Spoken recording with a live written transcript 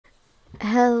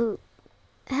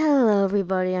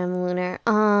everybody, I'm Lunar.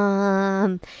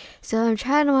 So I'm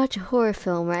trying to watch a horror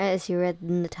film, right, as you read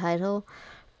in the title.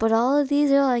 But all of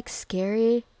these are, like,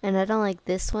 scary, and I don't like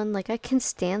this one. Like, I can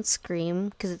stand Scream,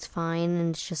 because it's fine,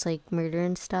 and it's just, like, murder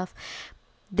and stuff.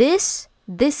 This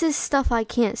is stuff I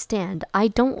can't stand. I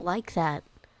don't like that.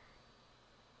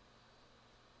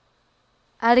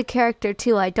 Out of character,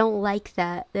 too, I don't like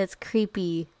that. That's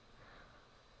creepy.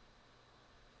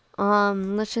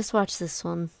 Let's just watch this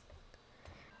one.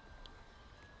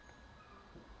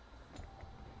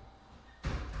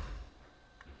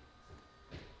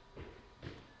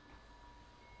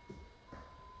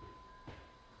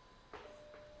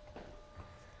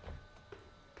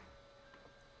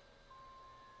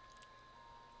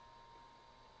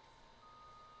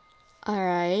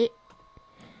 Alright.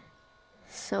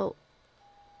 So,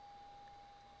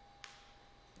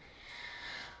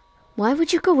 why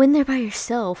would you go in there by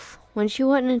yourself? Wouldn't you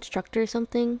want an instructor or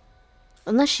something?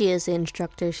 Unless she is the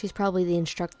instructor. She's probably the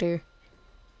instructor.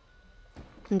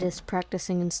 And just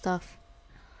practicing and stuff.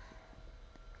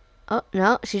 Oh,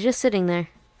 no. She's just sitting there.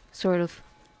 Sort of.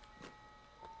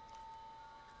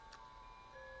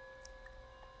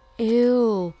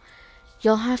 Ew.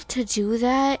 You'll have to do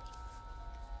that?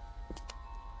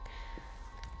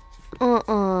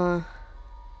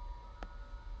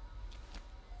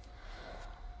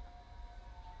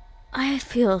 I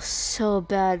feel so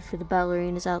bad for the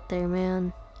ballerinas out there,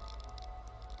 man.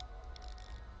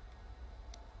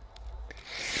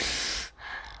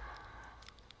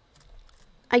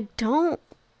 I don't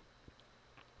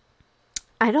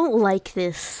like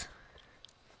this.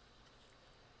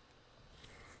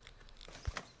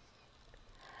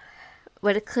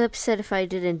 What Eclipse said, if I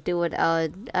didn't do it,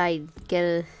 I'd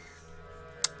get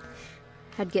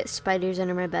spiders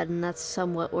under my bed, and that's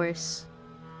somewhat worse.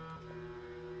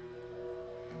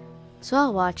 So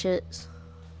I'll watch it.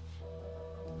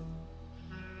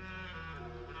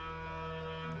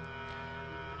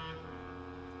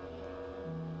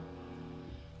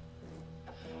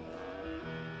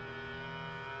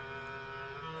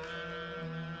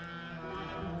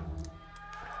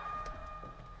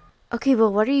 Okay,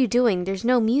 but what are you doing? There's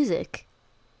no music.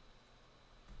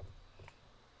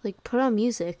 Like, put on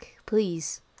music,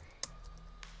 please.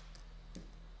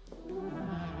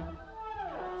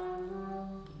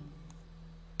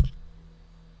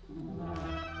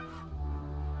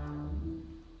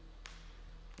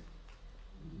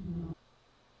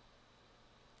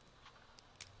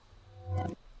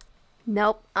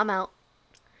 Nope, I'm out.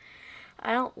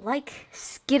 I don't like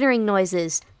skittering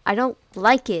noises. I don't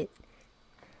like it.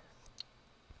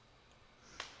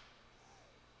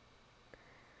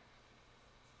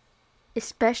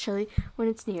 Especially when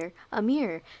it's near a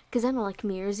mirror, because I don't like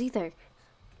mirrors either.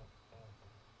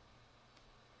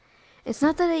 It's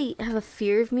not that I have a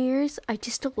fear of mirrors, I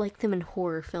just don't like them in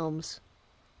horror films.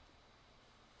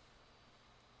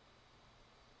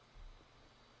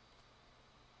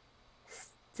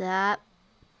 Stop.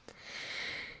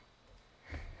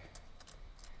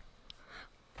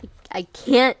 I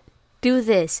can't do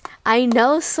this. I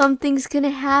know something's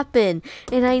gonna happen,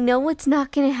 and I know it's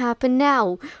not gonna happen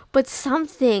now, but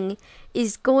something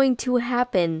is going to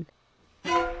happen.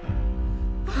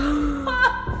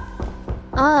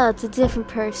 Oh, it's a different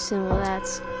person. Well,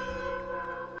 that's...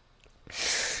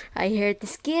 I heard the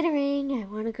skittering. I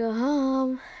want to go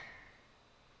home.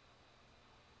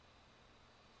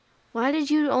 Why did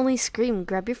you only scream?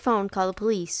 Grab your phone, call the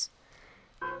police.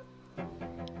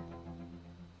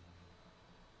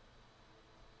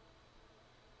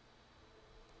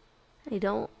 I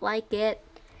don't like it.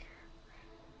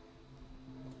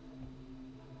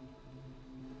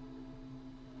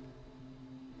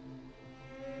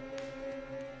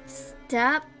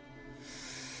 Stop.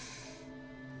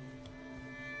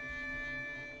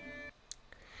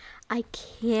 I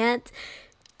can't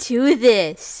do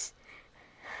this.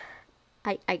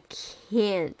 I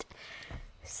can't.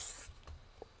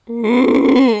 I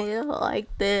don't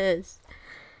like this.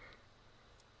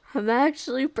 I'm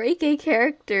actually breaking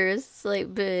characters,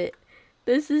 like, but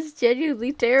this is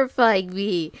genuinely terrifying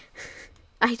me.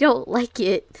 I don't like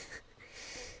it.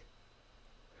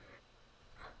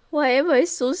 Why am I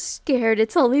so scared?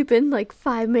 It's only been like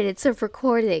 5 minutes of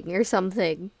recording or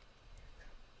something.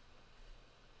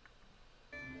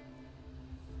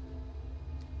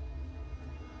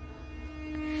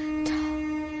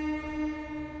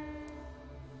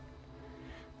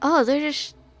 Oh,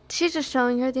 she's just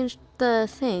showing her the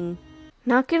thing.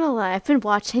 Not gonna lie, I've been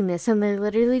watching this and they're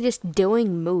literally just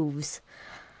doing moves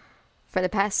for the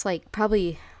past, like,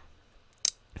 probably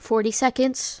 40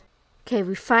 seconds. Okay,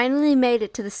 we finally made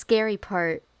it to the scary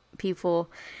part, people.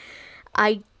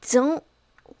 I don't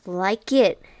like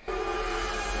it.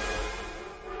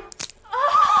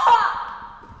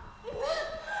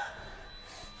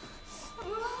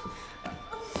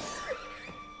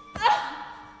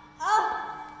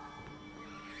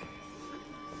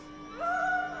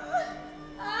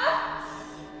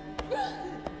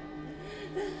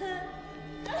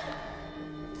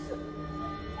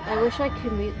 I wish I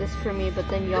could mute this for me, but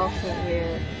then y'all can't hear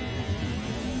it.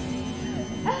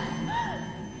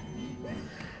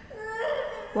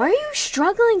 Why are you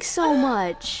struggling so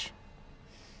much?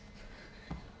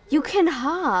 You can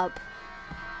hop.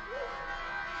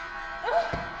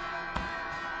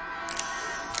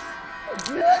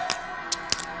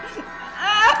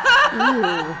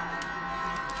 Ew.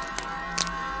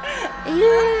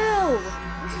 Ew.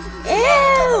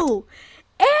 Ew.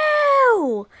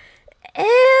 Ew.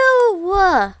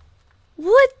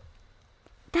 What?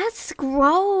 That's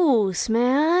gross,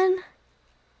 man.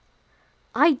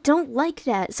 I don't like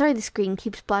that. Sorry, the screen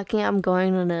keeps blocking. I'm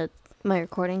going on my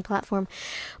recording platform.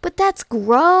 But that's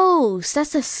gross.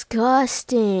 That's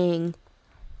disgusting.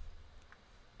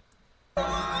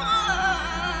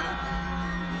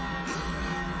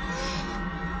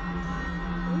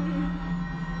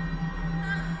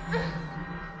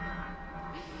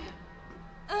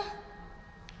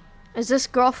 Is this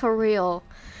girl for real?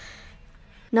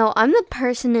 No, I'm the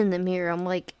person in the mirror. I'm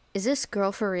like, is this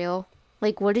girl for real?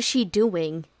 Like, what is she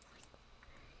doing?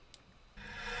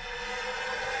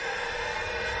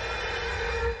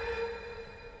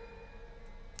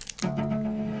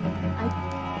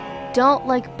 I don't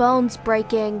like bones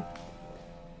breaking.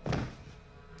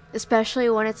 Especially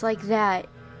when it's like that.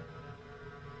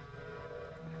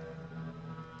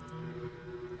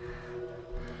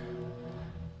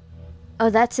 Oh,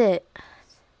 that's it.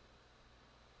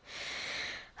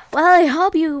 Well, I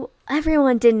hope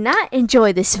everyone did not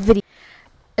enjoy this video.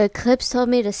 Eclipse told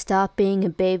me to stop being a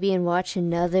baby and watch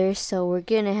another, so we're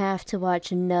gonna have to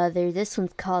watch another. This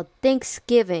one's called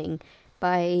Thanksgiving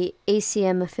by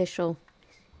ACM Official.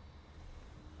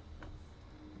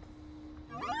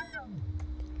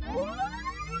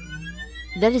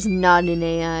 That is not an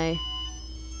AI.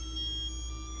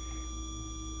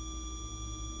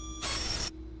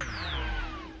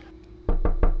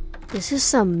 This is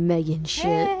some Megan shit.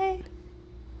 Hey,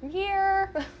 I'm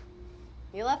here.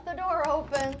 You left the door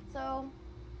open, so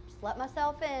just let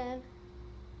myself in.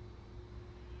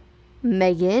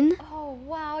 Megan? Oh,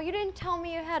 wow, you didn't tell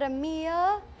me you had a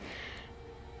Mia.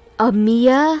 A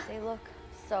Mia? They look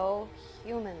so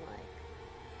human-like.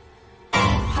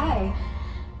 Hi.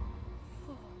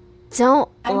 Don't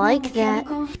I'm like a that.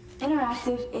 mechanical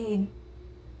interactive aid,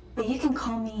 but you can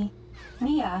call me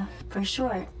Mia for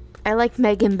short. I like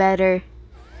Megan better.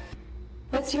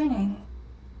 What's your name?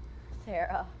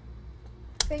 Sarah.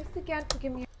 Thanks again for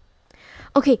giving me.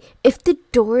 Okay, if the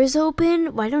door is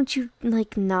open, why don't you,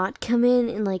 like, not come in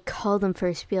and, like, call them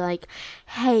first? Be like,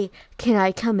 hey, can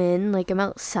I come in? Like, I'm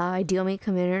outside. Do you want me to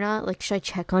come in or not? Like, should I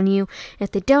check on you?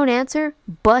 If they don't answer,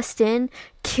 bust in,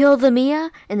 kill the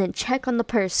Mia, and then check on the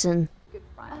person.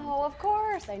 Oh, of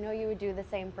course. I know you would do the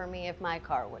same for me if my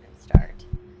car wouldn't start.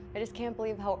 I just can't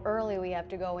believe how early we have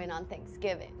to go in on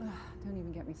Thanksgiving. Ugh, don't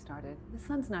even get me started. The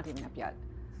sun's not even up yet.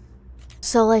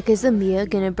 So, like, is the Mia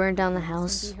gonna burn down the It's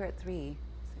house? gonna be here at 3,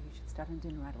 so you should start on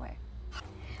dinner right away.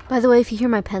 By the way, if you hear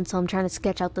my pencil, I'm trying to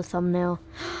sketch out the thumbnail.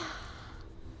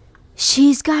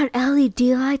 She's got LED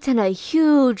lights and a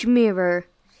huge mirror.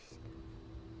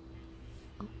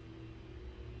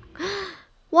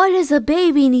 Why does a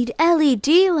baby need LED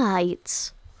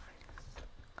lights?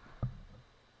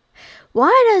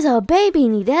 Why does a baby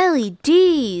need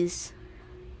LEDs?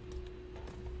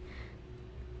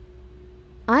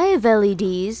 I have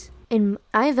LEDs in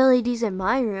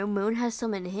my room. Moon has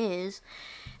some in his.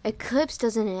 Eclipse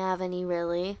doesn't have any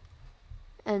really.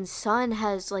 And Sun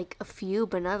has like a few,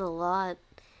 but not a lot.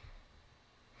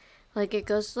 Like it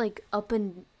goes like up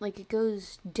and like it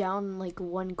goes down like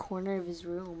one corner of his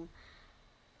room.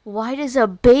 Why does a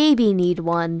baby need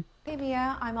one? Hey,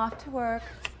 Mia, I'm off to work.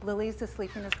 Lily's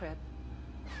asleep in her crib.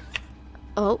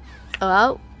 Oh.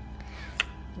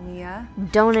 Mia?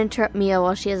 Don't interrupt Mia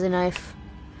while she has a knife.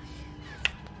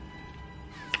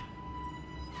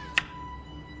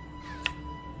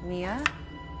 Mia?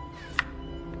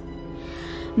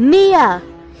 Mia!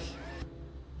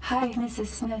 Hi, Mrs.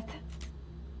 Smith.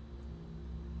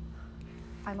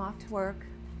 I'm off to work.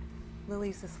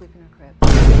 Lily's asleep in her crib.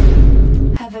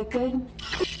 Have a good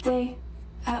day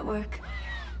at work.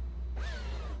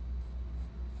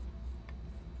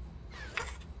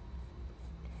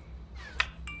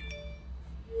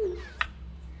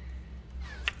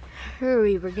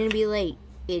 Hurry, we're gonna be late,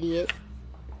 idiot.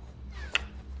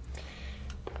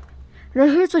 Now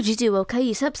here's what you do, okay?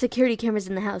 You set up security cameras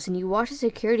in the house and you watch the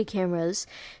security cameras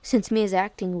since Mia's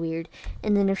acting weird.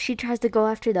 And then if she tries to go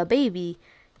after the baby,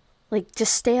 like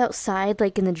just stay outside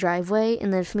like in the driveway,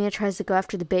 and then if Mia tries to go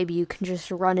after the baby, you can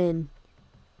just run in.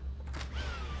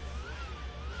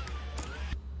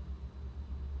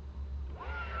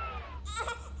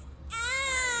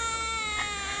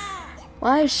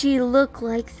 Why does she look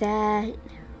like that?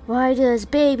 Why does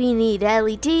baby need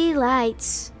LED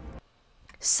lights?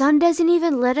 Sun doesn't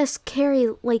even let us carry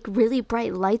like really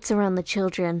bright lights around the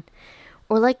children,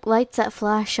 or like lights that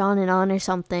flash on and on or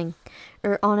something,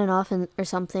 or on and off or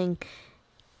something.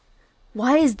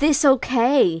 Why is this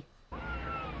okay?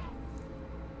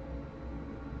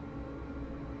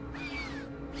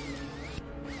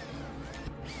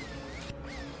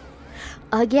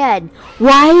 Again,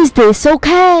 why is this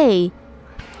okay?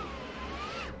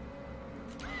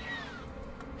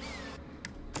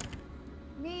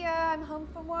 I'm home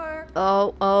from work.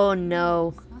 Oh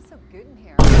no. It smells so good in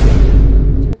here.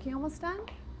 Is the turkey almost done?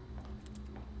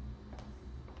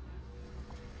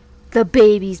 The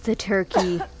baby's the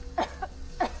turkey.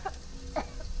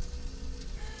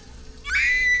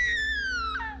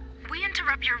 We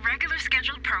interrupt your regular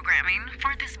scheduled programming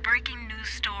for this breaking news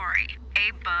story.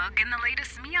 A bug in the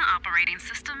latest Mia operating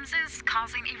systems is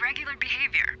causing irregular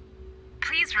behavior.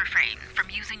 Please refrain from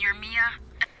using your Mia.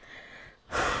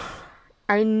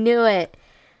 I knew it.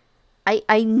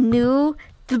 I knew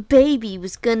the baby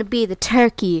was gonna be the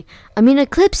turkey. I mean,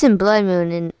 Eclipse and Blood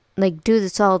Moon and like do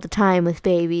this all the time with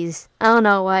babies. I don't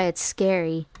know why it's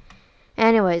scary.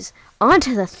 Anyways, on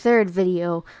to the third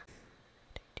video.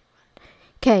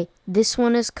 Okay, this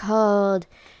one is called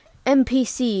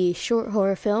NPC, short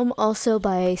horror film, also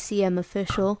by CM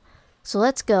Official. So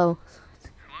let's go.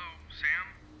 Hello, Sam?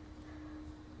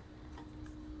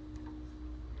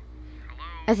 Hello?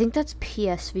 I think that's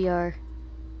PSVR.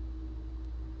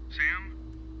 Sam?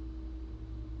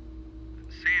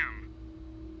 Sam?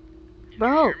 Can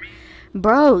Bro, you hear me?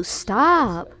 bro,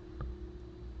 stop.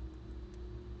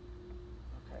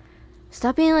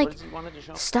 Stop being like,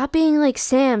 stop being like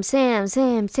Sam.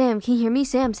 Can you hear me,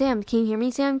 Sam? Can you hear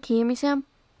me, Sam? Can you hear me, Sam?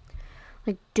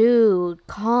 Like, dude,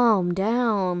 calm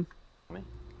down. One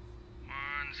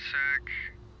sec.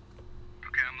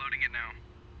 Okay, I'm loading it now.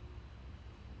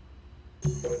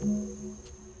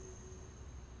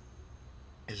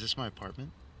 Is this my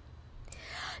apartment?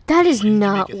 That is Why did you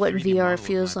not make a what 3D VR model of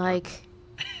feels my like.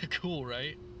 Cool,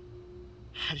 right?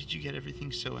 How did you get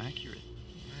everything so accurate?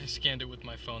 I scanned it with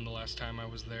my phone the last time I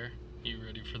was there. You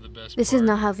ready for the best This part? is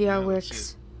not how VR Yeah, let's works.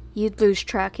 see You'd lose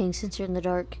tracking since you're in the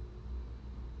dark.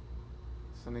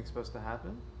 Something's supposed to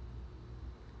happen?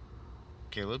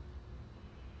 Caleb?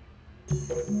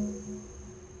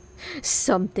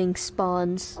 Something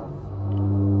spawns.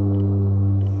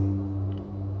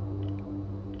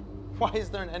 Why is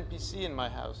there an NPC in my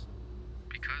house?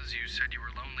 Because you said you were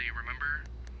lonely, remember?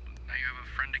 Now you have a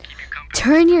friend to keep you company.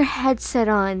 Turn your headset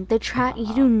on.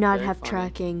 You do not very have funny.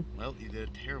 tracking. Well, you did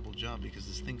a terrible job because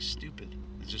this thing's stupid.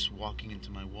 It's just walking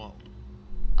into my wall.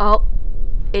 Oh,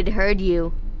 it heard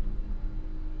you.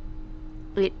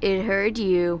 It heard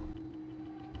you.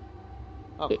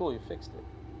 Oh, cool, you fixed it.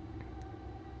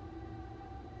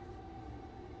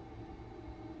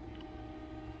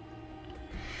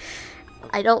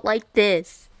 I don't like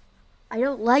this. I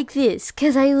don't like this,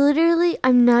 because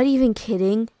I'm not even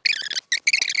kidding.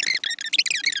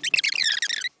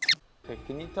 Okay,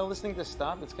 can you tell this thing to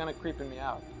stop? It's kind of creeping me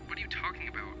out. What are you talking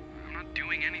about? I'm not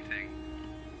doing anything.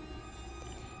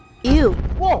 Ew.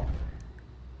 Whoa!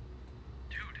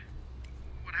 Dude,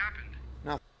 what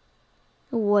happened?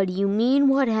 What do you mean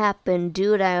what happened?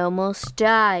 Dude, I almost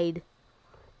died.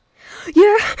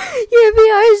 Your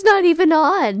VR is not even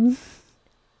on.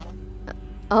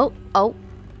 Oh.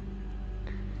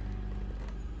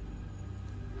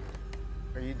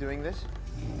 Are you doing this?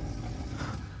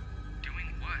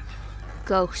 Doing what?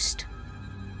 Ghost.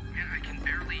 Man, I can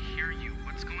barely hear you.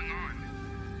 What's going on?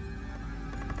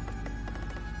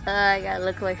 I gotta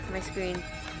look away from my screen.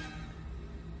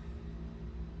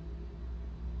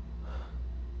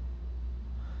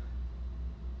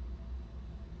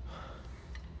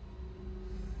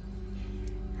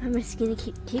 I'm just gonna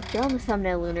keep drawing the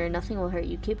thumbnail, Lunar, and nothing will hurt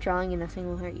you. Keep drawing and nothing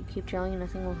will hurt you. Keep drawing and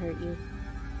nothing will hurt you.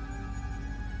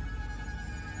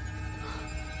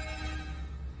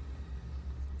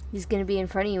 He's gonna be in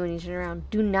front of you when you turn around.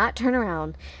 Do not turn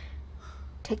around.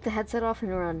 Take the headset off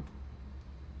and run.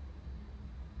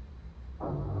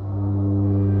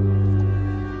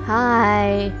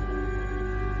 Hi.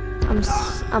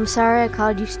 I'm sorry I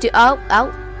called you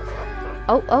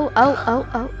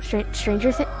Oh.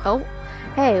 Stranger thing. Oh.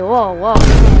 Hey, whoa.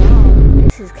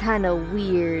 This is kind of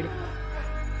weird.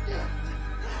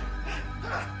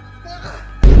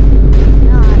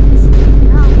 Nah, this is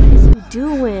not what is he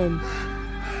doing?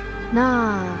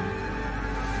 Nah.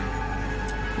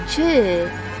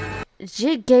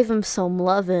 Jid gave him some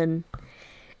lovin'.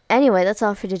 Anyway, that's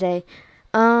all for today.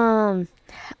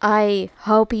 I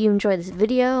hope you enjoyed this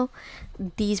video.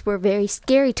 These were very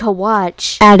scary to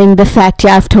watch. Adding the fact you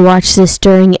have to watch this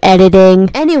during editing.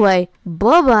 Anyway,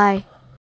 bye-bye.